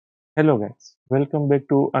Hello guys, welcome back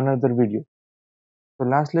to another video. So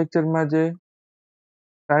last lecture માં જે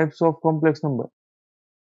types of complex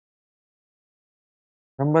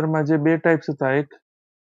નંબરમાં જે બે types હતા, એક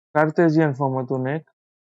કાર્ટેશિયન ફોર્મ હતું ને એક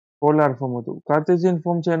પોલાર ફોર્મ હતું. કાર્ટેશિયન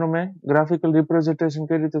ફોર્મ છે એનો મેં ગ્રાફિકલ રિપ્રેઝન્ટેશન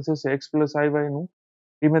કઈ રીતે થશે x પ્લસ iy નું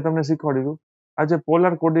એ મેં તમને શીખવાડી દીધું. આજે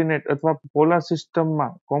પોલાર કોર્ડિનેટ અથવા પોલાર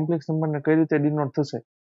સિસ્ટમમાં કોમ્પ્લેક્સ નંબરને કઈ રીતે ડિનોટ થશે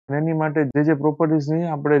અને એની માટે જે પ્રોપર્ટીઝની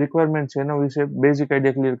આપણે રિક્વાયરમેન્ટ છે એના વિશે બેઝિક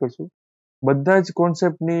આઈડિયા ક્લિયર કરશું. બધા જ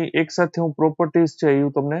કોન્સેપ્ટની એક સાથે હું પ્રોપર્ટીઝ છે એ હું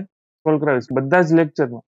તમને સોલ્વ કરાવીશ. બધા જ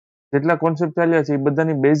લેક્ચરમાં જેટલા કોન્સેપ્ટ ચાલ્યા છે એ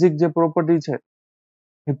બધાની બેઝિક જે પ્રોપર્ટી છે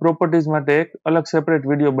એ પ્રોપર્ટીઝ માટે એક અલગ સેપરેટ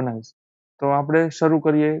વિડીયો બનાવીશ. તો આપણે શરૂ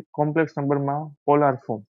કરીએ કોમ્પ્લેક્સ નંબરમાં પોલાર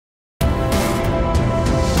ફોર્મ.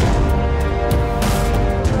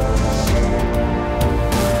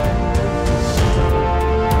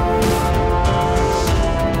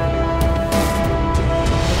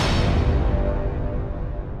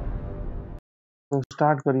 તો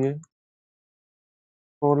સ્ટાર્ટ કરીએ.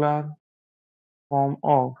 Polar form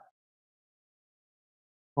of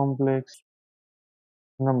complex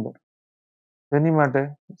number. તેની માટે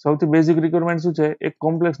સૌથી બેઝિક રિક્વાયરમેન્ટ શું છે? એક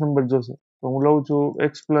કોમ્પ્લેક્સ નંબર જોશે. તો હું લઉં છું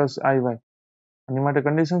x પ્લસ iy. એની માટે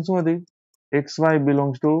કન્ડિશન શું હતી? xy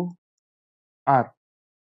બિલોંગ્સ ટુ r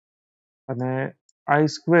અને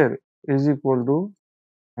i square is equal to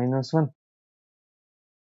 -1.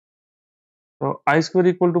 તો i સ્ક્વેર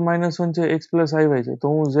ઇક્વલ ટુ -1 છે, x પ્લસ iy છે. તો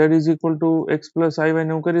હું z is equal to x plus iy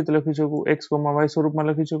ને હું કઈ રીતે લખી શકું? x, y સ્વરૂપમાં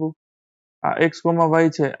લખી શકું. આ x, y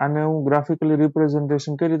છે આને હું ગ્રાફિકલી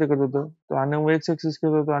રિપ્રેઝન્ટેશન કઈ રીતે કરતો હતો? તો આને હું x એક્સિસ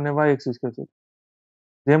કરતો હતો, આને y એક્સિસ કરતો હતો.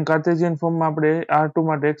 જેમ કાર્ટેશિયન ફોર્મમાં આપણે r2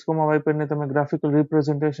 માટે x, y પરને તમે ગ્રાફિકલ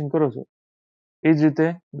રિપ્રેઝન્ટેશન કરો છો એ જ રીતે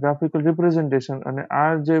ગ્રાફિકલ રિપ્રેઝન્ટેશન અને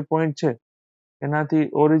આ જે પોઈન્ટ છે એનાથી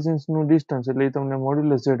ઓરિજિન્સનું ડિસ્ટન્સ એટલે એ તમને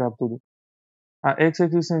મોડ્યુલસ z આપતું હતું. આ x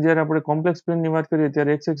એક્સિસને જ્યારે આપણે કોમ્પ્લેક્સ પ્લેનની વાત કરીએ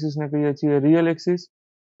ત્યારે x એક્સિસને કહીએ છીએ રિયલ એક્સિસ,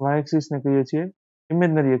 y એક્સિસને કહીએ છીએ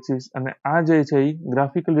ઇમેજનરી એક્સિસ અને આ જે છે એ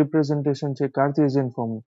ગ્રાફિકલ રિપ્રેઝન્ટેશન છે કાર્ટેશિયન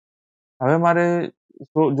ફોર્મનું. હવે મારે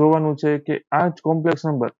જોવાનું છે કે આ જ કોમ્પ્લેક્સ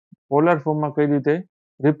નંબર પોલાર ફોર્મમાં કઈ રીતે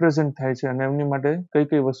રિપ્રેઝન્ટ થાય છે અને એમની માટે કઈ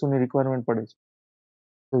કઈ વસ્તુની રિક્વાયરમેન્ટ પડે છે.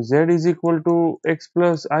 તો z is equal to x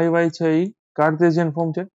plus iy છે એ કાર્ટેશિયન ફોર્મ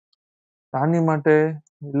છે. આની માટે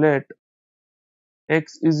late x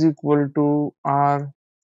is equal to r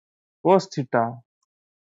cos theta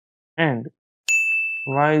and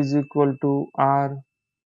y is equal to r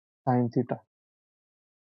sin theta.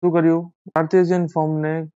 શું કર્યું? કાર્ટેશિયન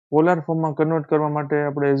ફોર્મને પોલાર ફોર્મમાં કન્વર્ટ કરવા માટે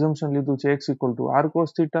આપણે એઝમ્પશન લીધું છે x equal to r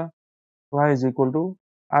cos theta, y is equal to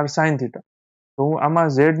r sin theta. તો હું આમાં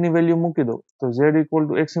z ની વેલ્યુ મૂકી દઉં તો z ઇક્વલ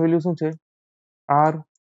ટુ x ની વેલ્યુ શું છે? r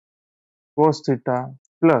cos theta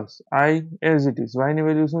plus i as it is, y ની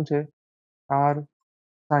વેલ્યુ શું છે? r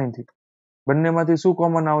sin theta. બંનેમાંથી શું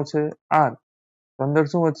કોમન આવશે? r. અંદર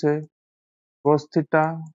શું વધશે? cos theta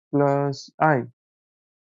plus i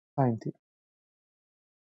sin theta.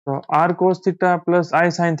 તો r cos theta plus i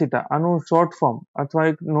sin theta આનું શોર્ટ ફોર્મ અથવા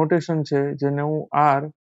એક નોટેશન છે જેને હું r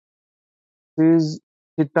cos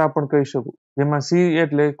theta પણ કહી શકું, જેમાં c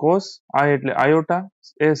એટલે cos, i એટલે iota,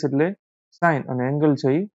 s એટલે sin અને એંગલ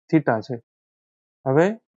છે એ થીટા છે. હવે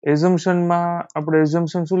એઝમ્પશનમાં આપણે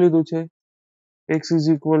એઝમ્પશન શું લીધું છે? x is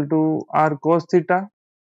equal to r cos theta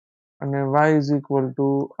અને y is equal to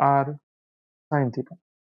r sin theta.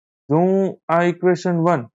 જો હું આ ઇક્વેશન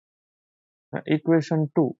 1 ઇક્વેશન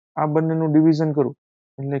 2 આ બંનેનું ડિવિઝન કરું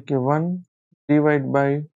એટલે કે 1 ડિવાઈડ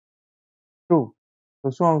બાય 2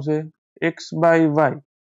 તો શું આવશે? x by y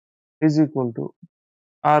is equal to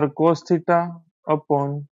r cos theta upon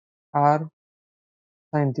r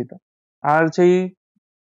sin theta. r છે એ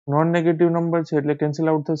નોન નેગેટિવ નંબર છે એટલે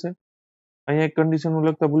કેન્સલ આઉટ થશે. અહીંયા એક કન્ડિશન હું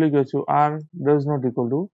લખતા ભૂલી ગયો છું, r does not equal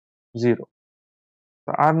to 0.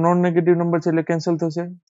 તો r નોન નેગેટિવ નંબર છે એટલે કેન્સલ થશે.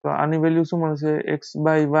 તો આની વેલ્યુ શું મળશે? x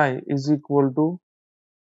by y is equal to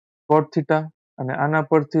cot theta અને આના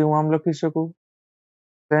પરથી હું આમ લખી શકું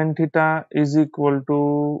tan theta is equal to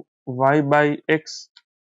y by x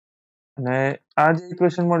અને આ જે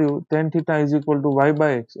ઇક્વેશન મળ્યું tan theta is equal to y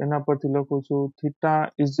by x એના પરથી લખું છું theta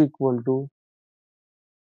is equal to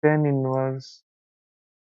tan inverse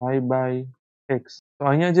y by x. તો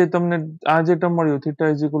અહીંયા જે તમને આ જે ટર્મ મળ્યું theta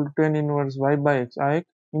is equal to tan inverse y by x આ એક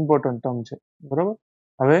ઇમ્પોર્ટન્ટ ટર્મ છે, બરાબર.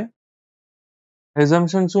 હવે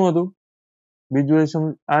એઝમ્પશન શું હતું? બીજું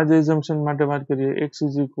આ જ એઝમ્પશન માટે વાત કરીએ x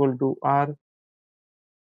is equal to r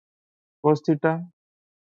cos theta,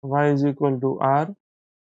 y is equal to r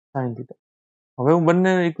sin theta. હવે હું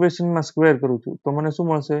બંને ઇક્વેશનમાં સ્ક્વેર કરું છું તો મને શું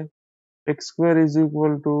મળશે? x square is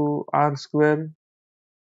equal to r square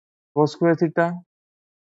cos square theta,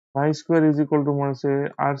 y square is equal to મળશે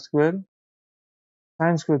r square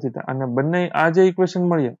sin square theta. અને બંને આ જે ઇક્વેશન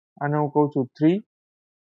મળ્યા આને હું કહું છું 3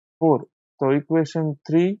 4 તો ઇક્વેશન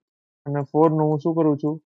 3 અને 4 નું હું શું કરું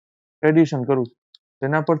છું એડિશન કરું છું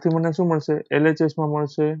તેના પરથી મને શું મળશે LHS માં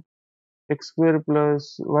મળશે x square plus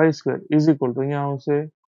Y square is equal to અહીંયા આવશે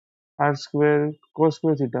r square cos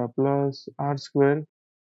square theta plus r square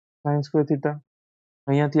sin square theta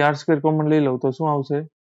અહીંયાથી r સ્ક્વેર કોમન લઈ લઉં તો શું આવશે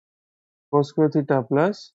cos square theta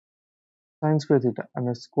plus sin square theta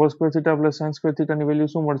અને cos square theta plus sin square થીટાની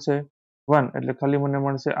value શું મળશે 1 એટલે ખાલી મને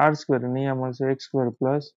મળશે r સ્ક્વેર અને અહીંયા મળશે x square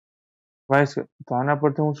plus y square તો આના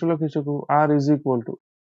પરથી હું શું લખી શકું r is equal to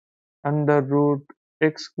under route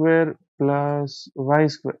x square plus y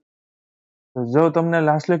square તો જો તમને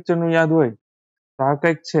લાસ્ટ લેક્ચરનું યાદ હોય તો આ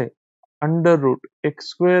કંઈક છે under root x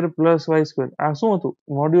square plus Y square આ શું હતું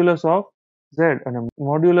મોડ્યુલસ ઓફ ઝેડ અને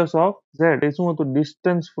મોડ્યુલસ ઓફ ઝેડ એ શું હતું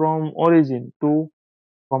distance from origin two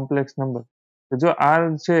complex number જો આર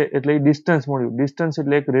છે એટલે એ ડિસ્ટન્સ મળ્યું ડિસ્ટન્સ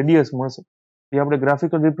એટલે એક રેડિયસ મળશે એ આપણે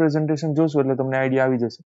ગ્રાફિકલ રિપ્રેઝન્ટેશન જોશું એટલે તમને આઈડિયા આવી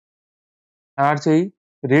જશે આર છે એ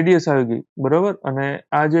રેડિયસ આવી ગઈ બરોબર અને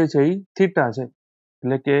આ જે છે એ થીટા છે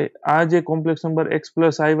એટલે કે આ જે કોમ્પ્લેક્સ નંબર એક્સ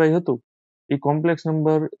પ્લસ આઈ વાય હતું એ કોમ્પ્લેક્સ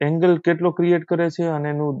નંબર એંગલ કેટલો ક્રિએટ કરે છે અને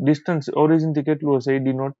એનું ડિસ્ટન્સ ઓરિજિન થી કેટલું હશે એ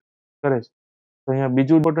ડિનોટ કરે છે તો અહીંયા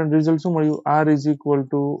બીજું ઇમ્પોર્ટન્ટ રિઝલ્ટ શું મળ્યું r is equal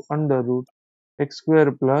to under root x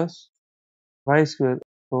square plus Y square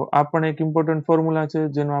તો આ પણ એક ઇમ્પોર્ટન્ટ ફોર્મ્યુલા છે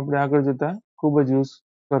જેનો આપણે આગળ જતા ખૂબ જ યુઝ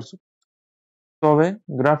કરશું તો હવે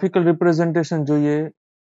ગ્રાફિકલ રિપ્રેઝન્ટેશન જોઈએ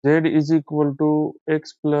z is equal to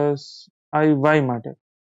x plus I Y માટે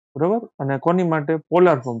બરોબર અને કોની માટે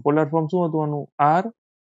પોલાર ફોર્મ શું હતું આનું r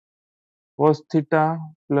cos થીટા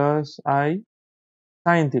પ્લસ આઈ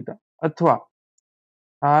સાઇન થીટા અથવા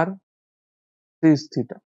r sin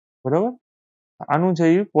થીટા બરોબર આનું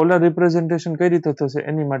છે એ પોલાર રિપ્રેઝન્ટેશન કઈ રીતે થશે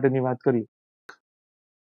એની માટેની વાત કરીએ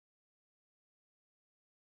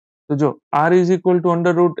તો જો r is equal to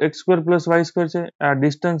under root x square plus Y square છે આ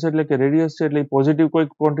ડિસ્ટન્સ એટલે કે રેડિયસ છે એટલે પોઝિટિવ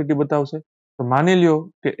કોઈ ક્વોન્ટિટી બતાવશે તો માની લ્યો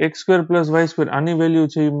કે x square plus Y square આની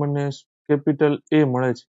વેલ્યુ છે એ મને કેપિટલ એ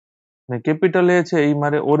મળે છે અને કેપિટલ એ છે એ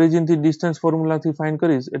મારે ઓરિજિન થી ડિસ્ટન્સ ફોર્મ્યુલાથી ફાઇન્ડ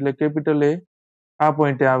કરીશ એટલે કેપિટલ એ આ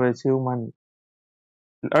પોઈન્ટે આવે છે એવું માની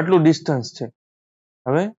આટલું ડિસ્ટન્સ છે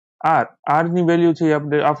હવે r ની વેલ્યુ છે એ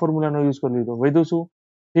આપણે આ ફોર્મ્યુલાનો યુઝ કરી લીધો વધ્યું શું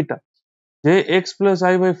થીટા જે એક્સ પ્લસ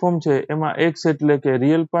આઈ વાય ફોર્મ છે એમાં એક્સ એટલે કે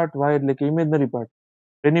રિયલ પાર્ટ વાય એટલે કે ઇમેજનરી પાર્ટ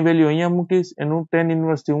એની વેલ્યુ અહીંયા મૂકીશ એનું tan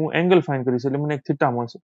ઇન્વર્સ થી હું એંગલ ફાઇન્ડ કરીશ એટલે મને એક થીટા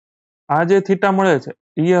મળશે આ જે થીટા મળે છે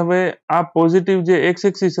એ હવે આ પોઝિટિવ જે એક્સ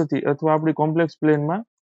એક્સિસ હતી અથવા આપણી કોમ્પ્લેક્સ પ્લેનમાં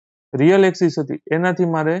રિયલ એક્સિસ હતી એનાથી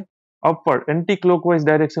મારે અપવર્ડ એન્ટી ક્લોકવાઇઝ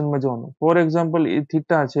ડાયરેક્શનમાં જવાનું ફોર એક્ઝામ્પલ એ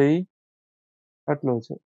થીટા છે એ આટલો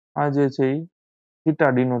છે આ જે છે એ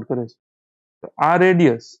થીટા ડિનોટ કરે છે તો આ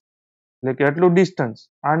રેડિયસ એટલે કે આટલું ડિસ્ટન્સ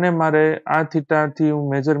આને મારે આ થીટા થી હું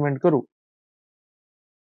મેજરમેન્ટ કરું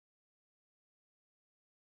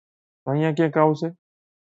તો અહીંયા ક્યાંક આવશે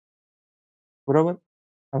બરોબર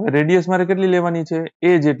હવે રેડિયસ મારે કેટલી લેવાની છે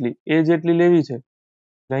એ જેટલી લેવી છે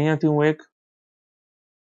એટલે અહીંયાથી હું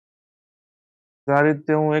આ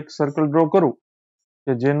રીતે હું એક સર્કલ ડ્રો કરું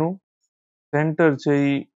કે જેનું સેન્ટર છે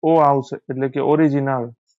એ ઓ આવશે એટલે કે ઓરિજિન આવે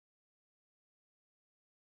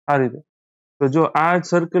આ રીતે તો જો આ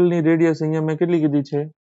સર્કલની રેડિયસ અહીંયા મેં કેટલી કીધી છે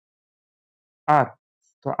r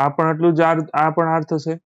તો આ પણ આટલું જ આ પણ r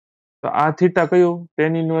થશે તો આ થીટા કયું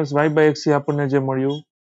tan ઇન્વર્સ y/x થી આપણને જે મળ્યું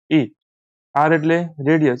e r એટલે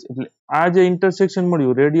રેડિયસ એટલે આ જે ઇન્ટરસેક્શન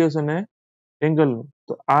મળ્યું રેડિયસ અને એંગલનું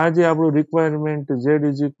તો આ જે આપણું requirement z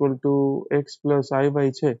is equal to x plus I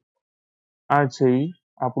Y છે આ છે એ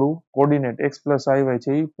આપણું કોર્ડિનેટ એક્સ પ્લસ આઈ વાય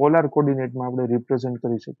છે એ પોલાર કોર્ડિનેટમાં આપણે રિપ્રેઝન્ટ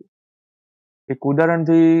કરી શકીએ એક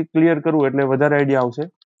ઉદાહરણથી ક્લિયર કરવું એટલે વધારે આઈડિયા આવશે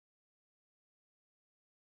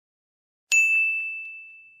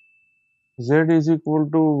z is equal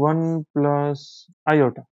to 1 plus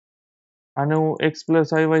આયોટા આને હું એક્સ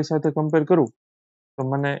પ્લસ આઈ વાય સાથે કમ્પેર કરું તો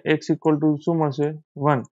મને x ઇક્વલ ટુ શું મળશે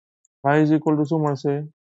 1 y ઇઝ ઇક્વલ ટુ શું મળશે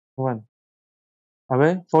 1 હવે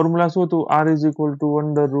ફોર્મ્યુલા શું હતું r is equal to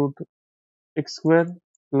under root x square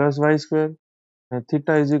plus Y square અને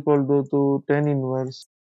theta is equal to tan inverse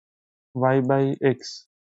y/x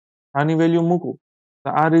આની વેલ્યુ મૂકું તો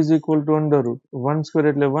r is equal to under route 1 square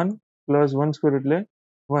એટલે 1 પ્લસ 1 સ્ક્વેર એટલે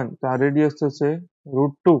 1 તો આ રેડિયસ થશે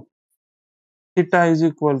 √2 theta is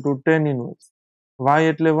equal to tan inverse y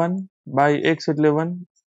એટલે 1 બાય x એટલે 1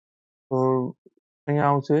 તો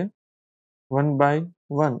અહીંયા આવશે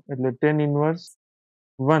 1/1 એટલે tan ઇનવર્સ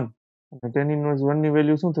 1 અને tan ઇનવર્સ 1 ની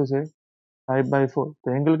વેલ્યુ શું થશે π/4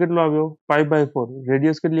 તો એંગલ કેટલો આવ્યો π/4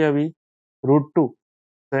 રેડિયસ કેટલી આવી √2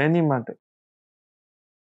 તો એની માટે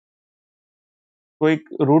કોઈક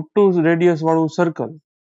 √2 રેડિયસ વાળું સર્કલ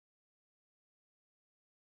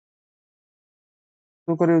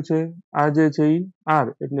શું કર્યું છે આ જે છે એ r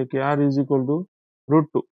એટલે કે r ઇઝ ઇક્વલ ટુ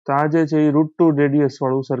 √2 તો આ જે છે એ √2 રેડિયસ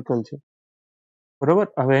વાળું સર્કલ છે, બરોબર.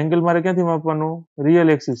 હવે એંગલ મારે ક્યાંથી માપવાનું? રિયલ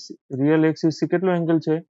એક્સિસ થી કેટલો એંગલ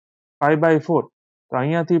છે? π/4. તો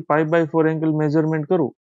અહીંયાથી π/4 એંગલ મેઝરમેન્ટ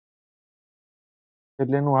કરું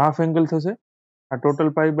એટલે એનું હાફ એંગલ થશે. આ ટોટલ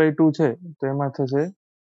π/2 છે તો એમાં થશે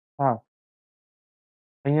હાફ.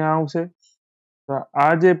 અહીંયા આવશે તો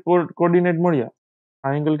આ જે કોર્ડિનેટ મળ્યા,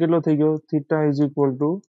 આ એંગલ કેટલો થઈ ગયો? Theta is equal to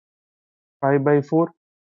π/4.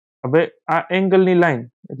 હવે આ એંગલની લાઈન,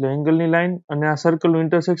 એટલે એંગલની લાઈન અને આ સર્કલનું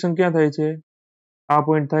ઇન્ટરસેક્શન ક્યાં થાય છે? આ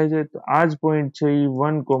પોઈન્ટ થાય છે. તો આ જ પોઈન્ટ છે એ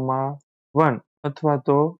 1,1 અથવા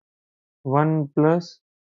તો 1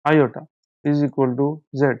 + આયોટા ઇઝ ઇક્વલ ટુ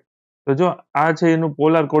ઝેડ. તો જો આ છે એનું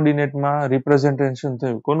પોલાર કોર્ડિનેટમાં રિપ્રેઝન્ટેશન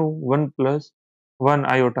થયું. કોનું? 1 + 1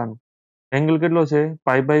 આયોટાનું. એંગલ કેટલો છે?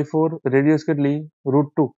 π/4. રેડિયસ કેટલી?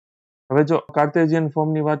 √2. હવે જો કાર્ટેશિયન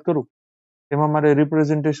ફોર્મની વાત કરું, એમાં મારે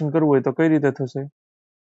રિપ્રેઝન્ટેશન કરવું હોય તો કઈ રીતે થશે?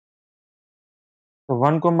 તો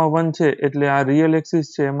 1,1 છે એટલે આ રિયલ એક્સિસ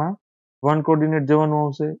છે એમાં 1 કોર્ડિનેટ જવાનું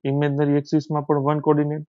આવશે. ઇમેજનરી એક્સિસમાં પણ 1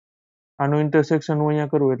 કોર્ડિનેટ. આનું ઇન્ટરસેક્શન હું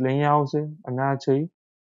અહીંયા કરું એટલે અહીંયા આવશે અને આ છે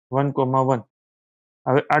 1,1.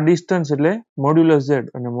 હવે આ ડિસ્ટન્સ એટલે મોડ્યુલસ ઝેડ,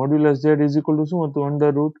 અને modulus Z is equal to શું હતું?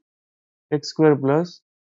 √x² +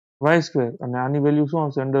 y², અને આની વેલ્યુ શું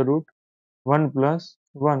આવશે? √1 +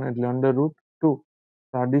 1 એટલે √2.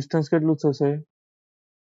 તો આ ડિસ્ટન્સ કેટલું થશે?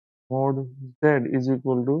 Mode Z is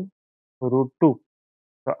equal to √2.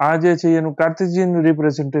 તો આ જે છે એનું કાર્ટેશિયન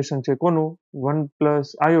રિપ્રેઝન્ટેશન છે. કોનું? 1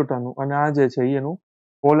 + આયોટાનું. અને આ જે છે એનું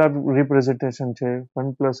પોલાર રિપ્રેઝન્ટેશન છે 1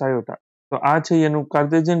 + આયોટા. તો આ છે એનું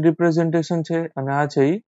કાર્ટેશિયન રિપ્રેઝન્ટેશન છે અને આ છે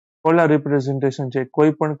એ પોલાર રિપ્રેઝન્ટેશન છે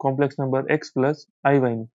કોઈ પણ કોમ્પ્લેક્સ નંબર x + iy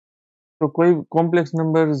નું. તો કોઈ complex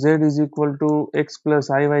number z is equal to x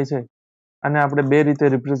 + iy છે, અને આપણે બે રીતે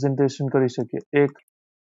રિપ્રેઝન્ટેશન કરી શકીએ. એક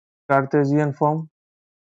કાર્ટેશિયન ફોર્મ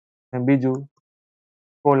અને બીજું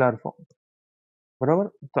પોલાર ફોર્મ, બરાબર.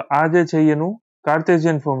 તો આ જે છે એનું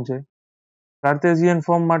કાર્ટેશિયન ફોર્મ છે. કાર્ટેશિયન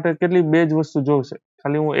ફોર્મ માટે કેટલી? બે જ વસ્તુ જોશે.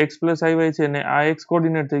 ખાલી હું x + iy છે ને આ x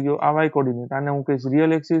કોર્ડિનેટ થઈ ગયો, આ y કોર્ડિનેટ. આને હું કહીશ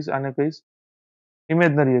રિયલ એક્સિસ, આને કહીશ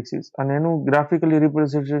ઇમેજનરી એક્સિસ. અને એનું ગ્રાફિકલી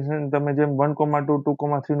રિપ્રેઝન્ટેશન તમે જેમ 1,2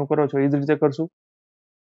 2,3 નું કરો છો એ જ રીતે કરશું.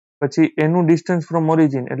 પછી એનું ડિસ્ટન્સ ફ્રોમ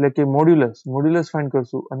ઓરિજિન એટલે કે મોડ્યુલસ ફાઇન્ડ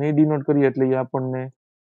કરશું અને એ ડિનોટ કરીએ એટલે એ આપણને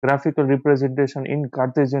graphical representation in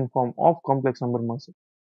Cartesian form of complex number મળશે.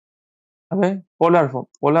 હવે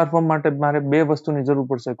પોલાર ફોર્મ માટે મારે બે વસ્તુની જરૂર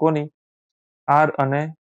પડશે. કોની? r અને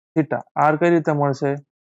થીટા. r કઈ રીતે મળશે?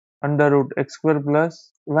 √x² +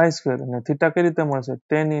 y², અને થીટા કઈ રીતે મળશે?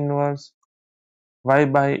 tan inverse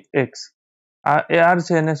y/x. આ r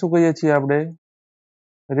છે એને શું કહીએ છીએ આપણે?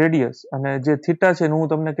 રેડિયસ. અને જે થીટા છે હું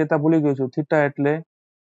તમને કહેતા ભૂલી ગયો છું, થીટા એટલે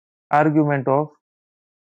આર્ગ્યુમેન્ટ ઓફ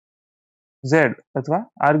z અથવા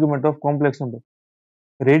argument of complex number.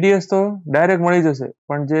 Radius તો ડાયરેક્ટ મળી જશે,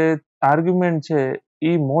 પણ જે આર્ગ્યુમેન્ટ છે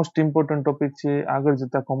એ મોસ્ટ ઇમ્પોર્ટન્ટ ટોપિક છે આગળ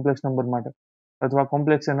જતા કોમ્પ્લેક્સ નંબર માટે અથવા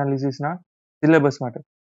કોમ્પ્લેક્સ એનાલિસિસના સિલેબસ માટે.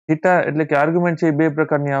 થીટા એટલે કે આર્ગ્યુમેન્ટ છે એ બે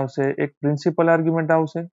પ્રકારની આવશે. એક પ્રિન્સિપલ આર્ગ્યુમેન્ટ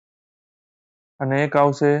આવશે અને એક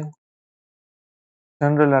આવશે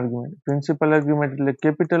જનરલ આર્ગ્યુમેન્ટ. પ્રિન્સિપલ આર્ગ્યુમેન્ટ એટલે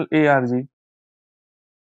કેપિટલ ARG,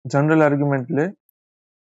 જનરલ આર્ગ્યુમેન્ટ એટલે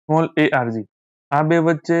સ્મોલ arg. આ બે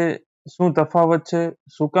વચ્ચે શું તફાવત છે?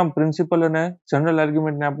 શું કામ પ્રિન્સિપલ અને જનરલ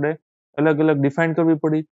આર્ગ્યુમેન્ટને આપણે અલગ અલગ ડિફાઇન કરવી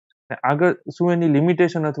પડી? આગળ શું એની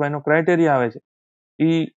લિમિટેશન અથવા એનો ક્રાઇટેરિયા આવે છે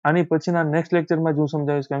એ આની પછીના નેક્સ્ટ લેક્ચરમાં જ હું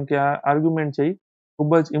સમજાવીશ, કારણ કે આ આર્ગ્યુમેન્ટ છે એ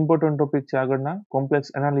ખૂબ જ ઇમ્પોર્ટન્ટ ટોપિક છે આગળના કોમ્પ્લેક્સ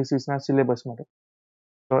એનાલિસિસના સિલેબસ માટે.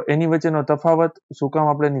 તો એની વચ્ચેનો તફાવત, શું કામ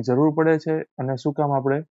આપણે એની જરૂર પડે છે અને શું કામ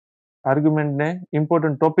આપણે આર્ગ્યુમેન્ટને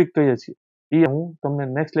ઇમ્પોર્ટન્ટ ટોપિક કહીએ છીએ, એ હું તમને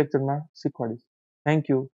નેક્સ્ટ લેક્ચરમાં શીખવાડીશ. Thank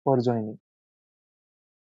you for joining.